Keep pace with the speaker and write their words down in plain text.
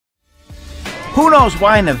Who knows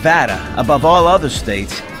why Nevada, above all other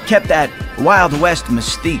states, kept that Wild West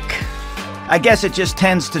mystique? I guess it just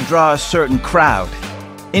tends to draw a certain crowd.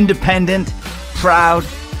 Independent, proud,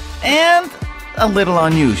 and a little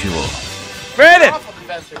unusual. Brandon!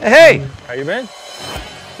 Hey! How you been?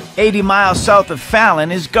 80 miles south of Fallon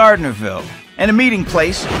is Gardnerville, and a meeting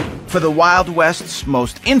place for the Wild West's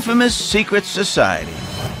most infamous secret society.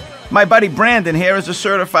 My buddy Brandon here is a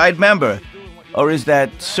certified member. Or is that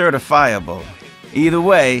certifiable? Either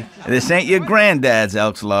way, this ain't your granddad's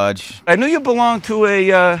Elks Lodge. I knew you belonged to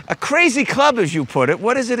a crazy club, as you put it.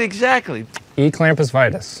 What is it exactly? Clampus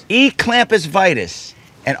Vitus. Clampus Vitus.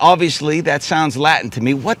 And obviously, that sounds Latin to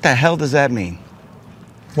me. What the hell does that mean?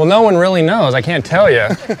 Well, no one really knows. I can't tell you.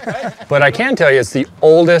 But I can tell you it's the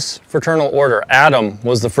oldest fraternal order. Adam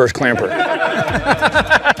was the first clamper.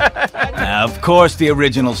 Now, of course, the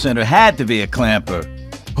original center had to be a clamper.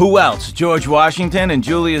 Who else? George Washington and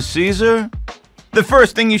Julius Caesar? The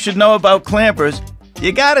first thing you should know about clampers,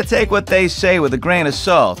 you gotta take what they say with a grain of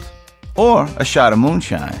salt. Or a shot of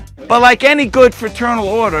moonshine. But like any good fraternal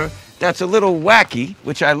order that's a little wacky,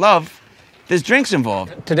 which I love, there's drinks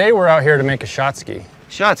involved. Today we're out here to make a shotski.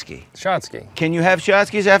 Shotski? Shotski. Can you have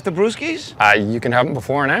shotskis after brewskis? You can have them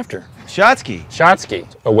before and after. Shotski? Shotski.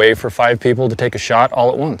 A way for 5 people to take a shot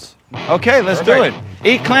all at once. Okay, let's do it.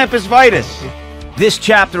 Eat Clampus Vitus. This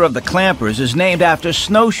chapter of the Clampers is named after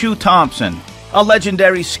Snowshoe Thompson, a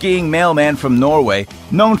legendary skiing mailman from Norway,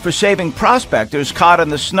 known for saving prospectors caught in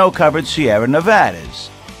the snow-covered Sierra Nevadas.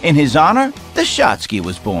 In his honor, the shotski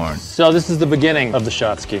was born. So this is the beginning of the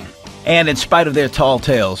shotski. And in spite of their tall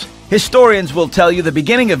tales, historians will tell you the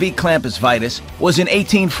beginning of Clampus Vitus was in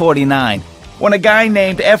 1849, when a guy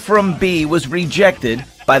named Ephraim B. was rejected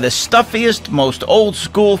by the stuffiest, most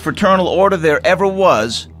old-school fraternal order there ever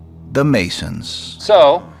was, the Masons.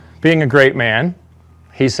 So, being a great man,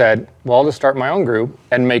 he said, well, I'll just start my own group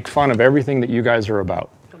and make fun of everything that you guys are about.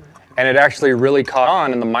 And it actually really caught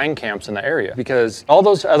on in the mine camps in the area because all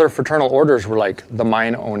those other fraternal orders were like the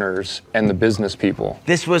mine owners and the business people.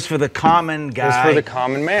 This was for the common guy. This was for the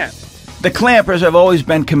common man. The Clampers have always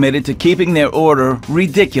been committed to keeping their order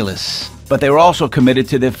ridiculous, but they were also committed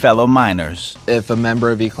to their fellow miners. If a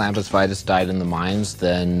member of Clampus Vitus died in the mines,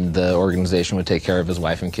 then the organization would take care of his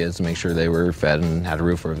wife and kids to make sure they were fed and had a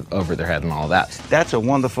roof over their head and all that. That's a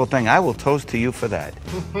wonderful thing. I will toast to you for that.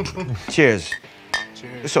 Cheers.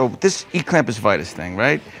 Cheers. So this Clampus Vitus thing,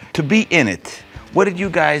 right? To be in it, what did you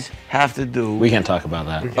guys have to do? We can't talk about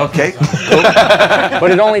that. Okay.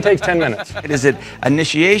 But it only takes 10 minutes. Is it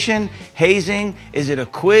initiation, hazing? Is it a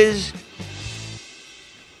quiz?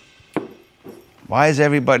 Why is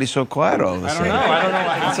everybody so quiet all of a sudden? I don't know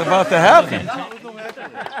what What's about to happen?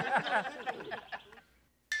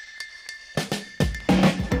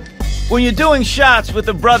 When you're doing shots with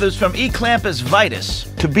the brothers from Clampus Vitus,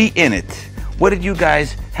 to be in it, what did you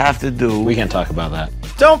guys have to do? We can't talk about that.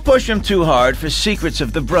 Don't push them too hard for secrets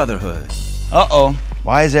of the brotherhood. Uh-oh.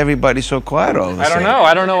 Why is everybody so quiet all of a sudden?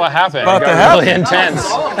 I don't know what happened. About it got really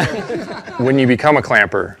intense. When you become a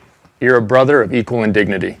clamper, you're a brother of equal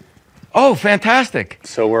indignity. Oh, fantastic.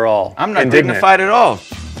 So we're all I'm not indignant. dignified at all.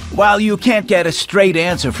 While you can't get a straight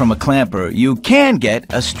answer from a clamper, you can get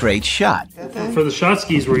a straight shot. For the shot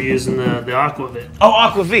skis, we're using the Aquavit. Oh,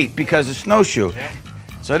 Aquavit, because of snowshoe.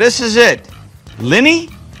 So this is it. Linny?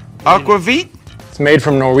 Aquavit? It's made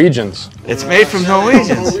from Norwegians. It's made from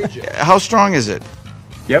Norwegians. How strong is it?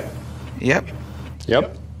 Yep. Yep.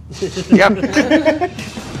 Yep. Yep.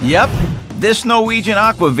 Yep. This Norwegian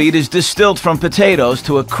Aquavit is distilled from potatoes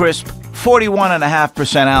to a crisp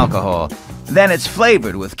 41.5% alcohol. Then it's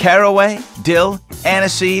flavored with caraway, dill,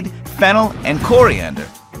 aniseed, fennel, and coriander,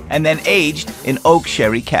 and then aged in oak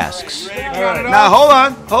sherry casks. Now,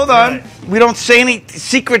 hold on. We don't say any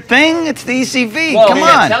secret thing. It's the ECV. Well, come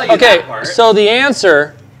on. Okay, so the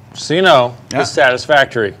answer, so you know, is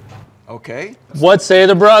satisfactory. Okay. What say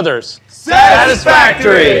the brothers?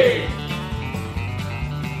 Satisfactory!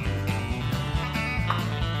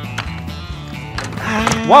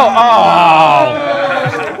 Whoa! Oh!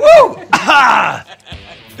 Woo! Ah!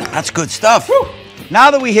 That's good stuff. Woo.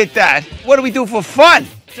 Now that we hit that, what do we do for fun?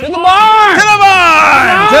 To the barn! To the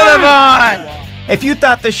barn! To the barn! If you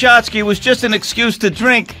thought the shotski was just an excuse to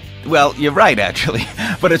drink, well, you're right, actually.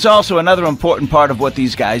 But it's also another important part of what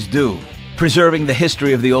these guys do, preserving the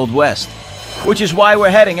history of the Old West. Which is why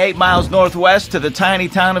we're heading 8 miles northwest to the tiny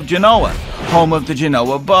town of Genoa, home of the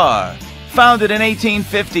Genoa Bar. Founded in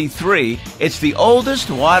 1853, it's the oldest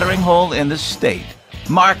watering hole in the state.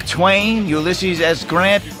 Mark Twain, Ulysses S.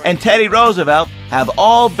 Grant, and Teddy Roosevelt have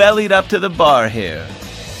all bellied up to the bar here.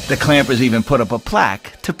 The Clampers even put up a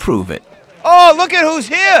plaque to prove it. Oh, look at who's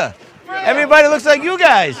here! Everybody looks like you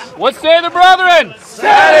guys. What say the brethren?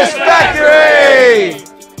 Satisfactory!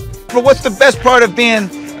 But what's the best part of being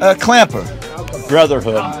a clamper?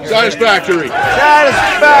 Brotherhood. Satisfactory.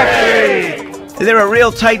 Satisfactory! They're a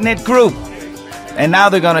real tight-knit group. And now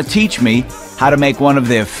they're gonna teach me how to make one of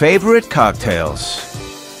their favorite cocktails.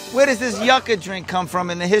 Where does this Yucca drink come from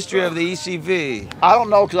in the history of the ECV? I don't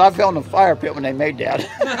know, because I fell in the fire pit when they made that.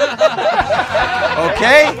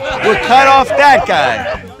 Okay, we'll cut off that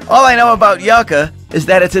guy. All I know about Yucca is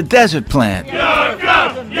that it's a desert plant.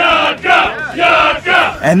 Yucca! Yucca!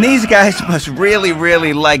 Yucca! And these guys must really,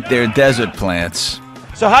 really like their desert plants.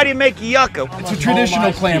 So how do you make Yucca? It's a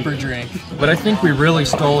traditional clamper drink, but I think we really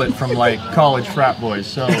stole it from like college frat boys,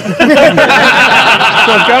 so. So it's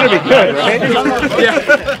gotta be good, right?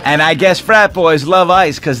 Yeah. And I guess frat boys love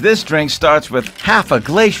ice because this drink starts with half a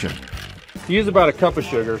glacier. Use about a cup of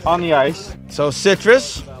sugar on the ice. So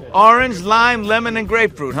citrus, orange, lime, lemon, and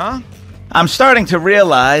grapefruit, huh? I'm starting to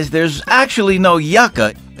realize there's actually no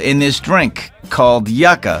yucca in this drink called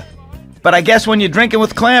Yucca. But I guess when you're drinking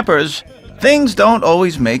with clampers, things don't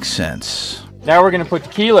always make sense. Now we're gonna put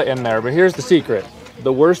tequila in there, but here's the secret.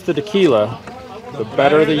 The worse the tequila, the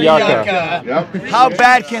better the yucca. Yep. How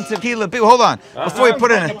bad can tequila be? Hold on, before you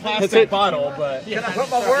put it in. Plastic bottle, but. Can I put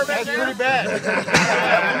my worm in? That's pretty bad.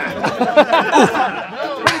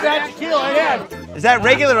 Pretty bad tequila, yeah. Is that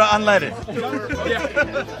regular or unleaded?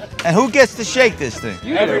 And who gets to shake this thing?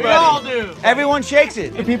 Everybody. We all do. Everyone shakes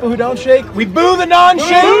it. The people who don't shake, we boo the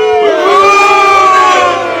non-shake.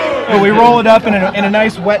 But we roll it up in a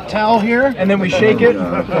nice wet towel here, and then we shake it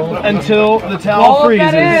until the towel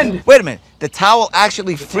freezes. Wait a minute, the towel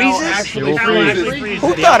actually freezes?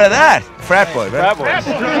 Who thought of that? Frat boy, right? Frat boys.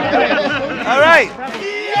 All right.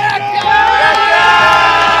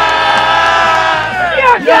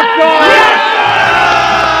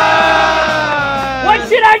 What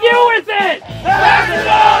should I do with it? Pass it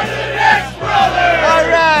on to the next brother! All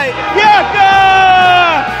right. Yucca!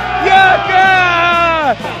 Yucca!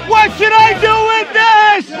 What should I do with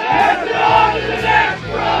this? Pass it on to the next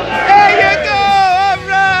brother! There you go! All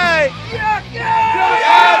right!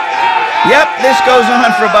 Yep, this goes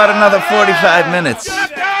on for about another 45 minutes.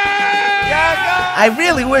 I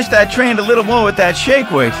really wish I trained a little more with that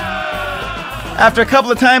shake weight. After a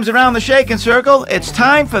couple of times around the shaking circle, it's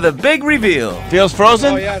time for the big reveal. Feels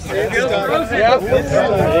frozen? Oh, yes.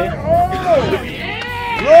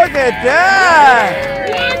 Look at that!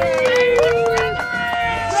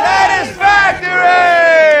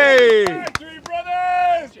 Satisfactory!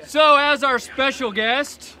 So, as our special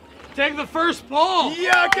guest, take the first pull.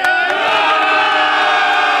 Yucca! What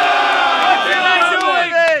should I do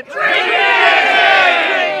with it? Drink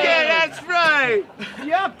it! That's right!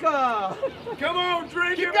 Yucca! Come on,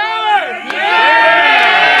 drink it!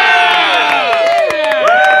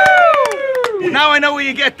 Now I know where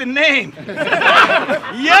you get the name. Yuck!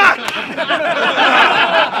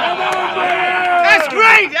 That's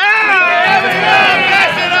great!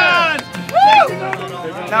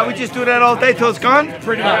 Now we just do that all day till it's gone?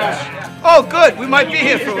 Pretty much. Oh, good. We might be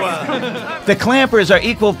here for a while. The Clampers are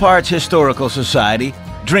equal parts historical society,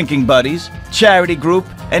 drinking buddies, charity group,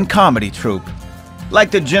 and comedy troupe.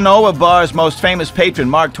 Like the Genoa Bar's most famous patron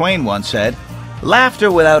Mark Twain once said, laughter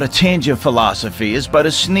without a tinge of philosophy is but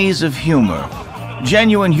a sneeze of humor.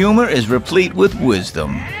 Genuine humor is replete with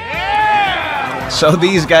wisdom. Yeah! So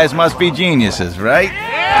these guys must be geniuses, right?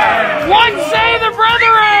 Yeah! One say the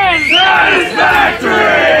brethren!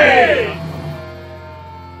 Satisfactory!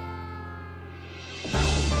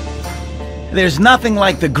 There's nothing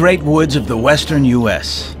like the great woods of the western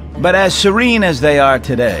U.S. But as serene as they are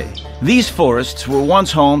today, these forests were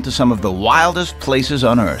once home to some of the wildest places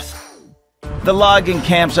on Earth. The logging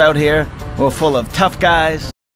camps out here were full of tough guys,